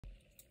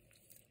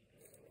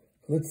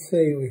let's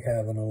say we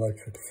have an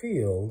electric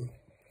field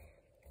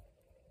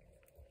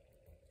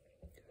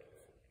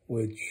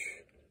which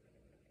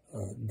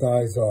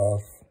dies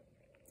off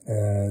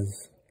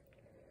as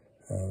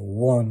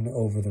 1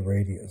 over the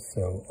radius,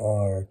 so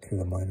r to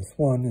the minus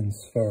 1 in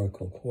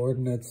spherical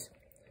coordinates.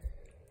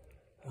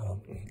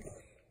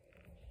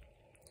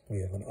 We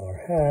have an r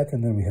hat,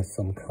 and then we have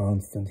some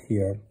constant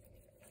here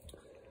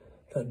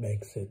that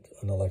makes it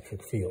an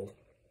electric field.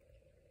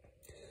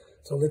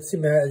 So let's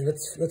imagine,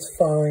 let's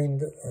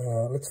find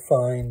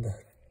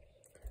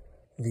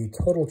the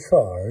total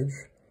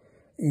charge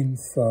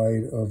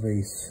inside of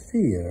a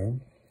sphere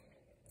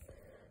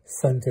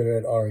centered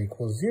at r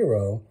equals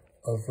 0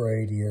 of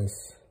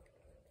radius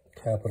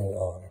capital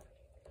R.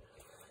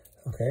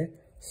 Okay,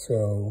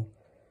 so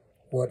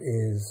what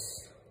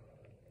is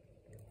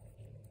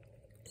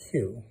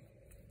Q,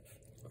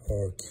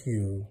 or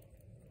Q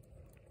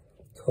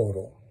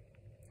total,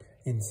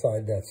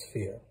 inside that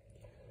sphere?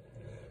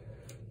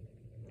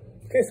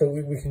 Okay, so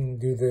we can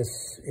do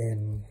this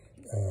in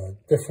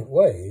different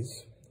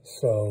ways.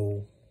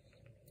 So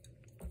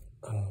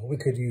we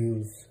could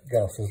use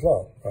Gauss's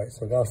law, right?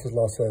 So Gauss's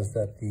law says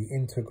that the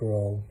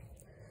integral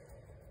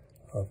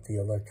of the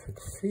electric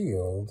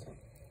field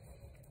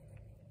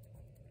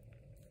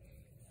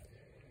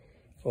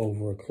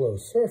over a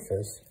closed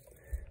surface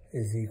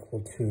is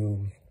equal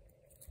to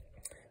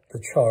the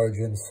charge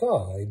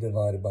inside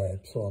divided by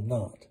epsilon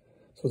naught.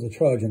 So the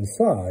charge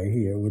inside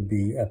here would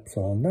be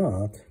epsilon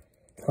naught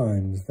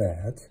times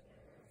that,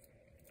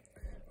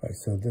 right?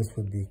 So this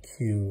would be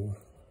Q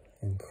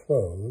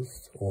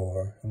enclosed,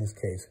 or in this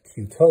case,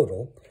 Q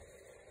total.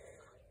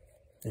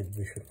 Maybe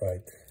we should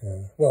write,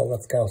 well,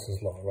 that's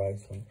Gauss's law, right?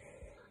 So,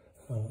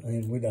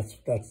 and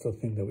that's the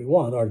thing that we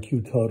want. Our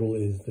Q total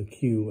is the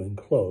Q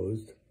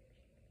enclosed.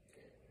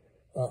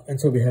 And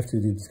so we have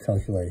to do this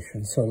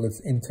calculation. So let's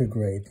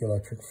integrate the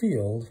electric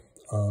field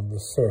on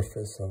the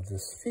surface of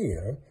this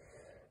sphere,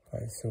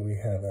 right? So we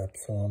have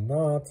epsilon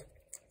naught.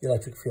 The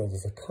electric field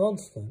is a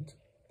constant.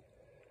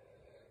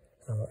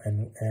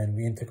 And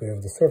we integrate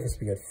over the surface,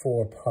 we get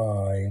 4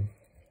 pi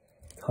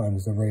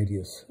times the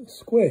radius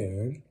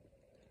squared.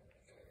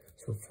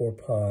 So 4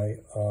 pi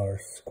r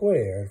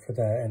squared for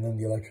that. And then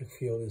the electric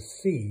field is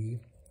C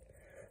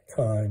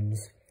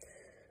times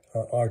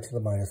r to the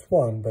minus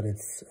 1, but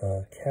it's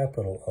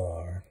capital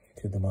R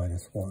to the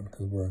minus 1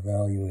 because we're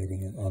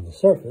evaluating it on the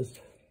surface.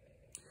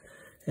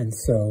 And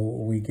so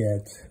we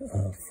get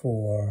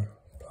 4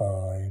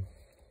 pi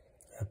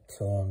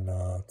epsilon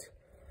naught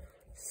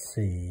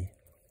C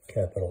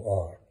capital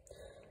R.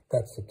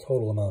 That's the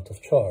total amount of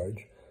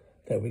charge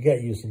that we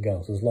get using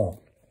Gauss's law.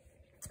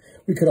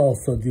 We could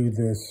also do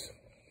this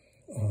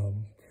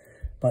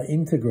by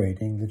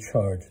integrating the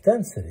charge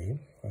density,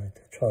 right?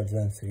 The charge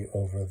density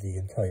over the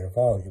entire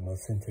volume.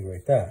 Let's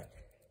integrate that,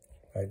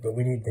 right? But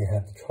we need to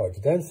have the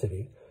charge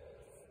density.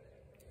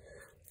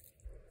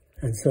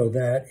 And so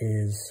that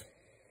is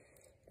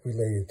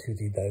related to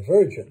the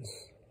divergence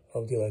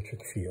of the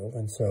electric field.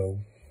 And so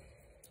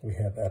we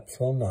have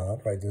epsilon naught,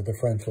 right, the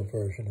differential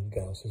version of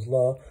Gauss's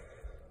law.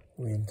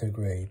 We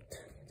integrate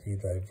the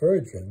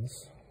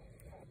divergence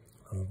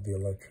of the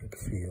electric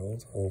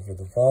field over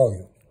the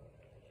volume.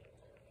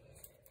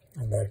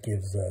 And that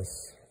gives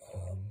us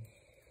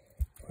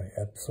right,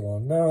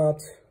 epsilon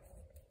naught,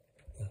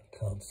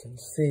 constant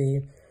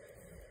C,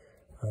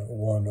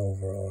 1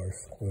 over r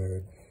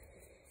squared,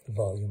 the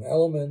volume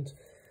element.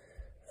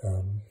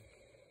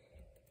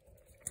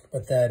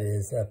 But that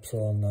is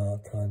epsilon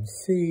naught times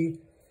C.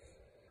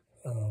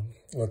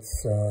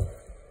 Let's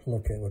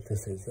look at what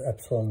this is.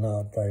 Epsilon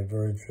naught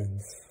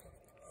divergence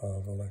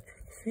of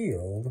electric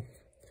field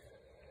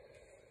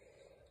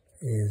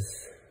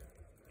is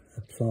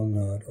epsilon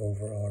naught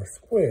over r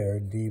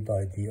squared, d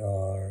by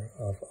dr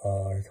of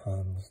r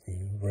times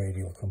the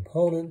radial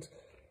component,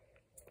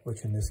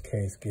 which in this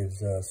case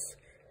gives us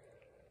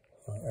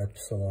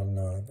epsilon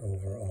naught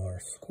over r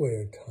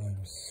squared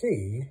times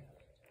c.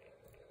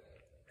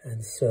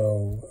 And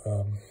so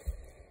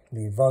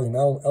the volume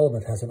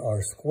element has an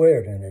r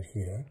squared in it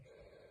here.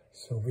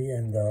 So we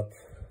end up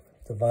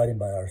dividing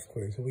by r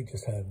squared. So we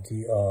just have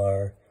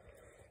dr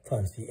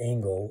times the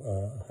angle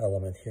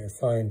element here,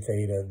 sine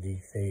theta, d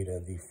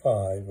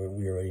phi, where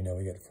we already know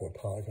we get 4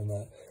 pi from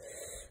that.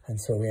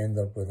 And so we end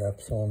up with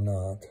epsilon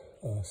naught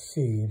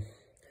c.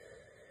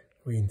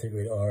 We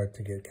integrate r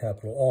to get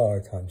capital R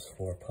times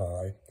 4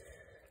 pi.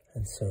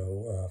 And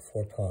so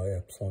 4 pi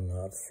epsilon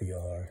naught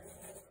cr.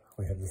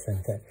 We have the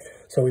same thing.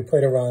 So we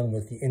played around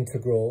with the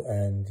integral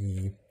and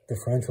the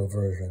differential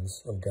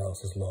versions of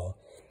Gauss's law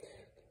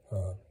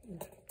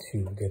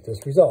to get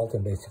this result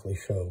and basically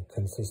show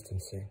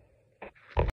consistency.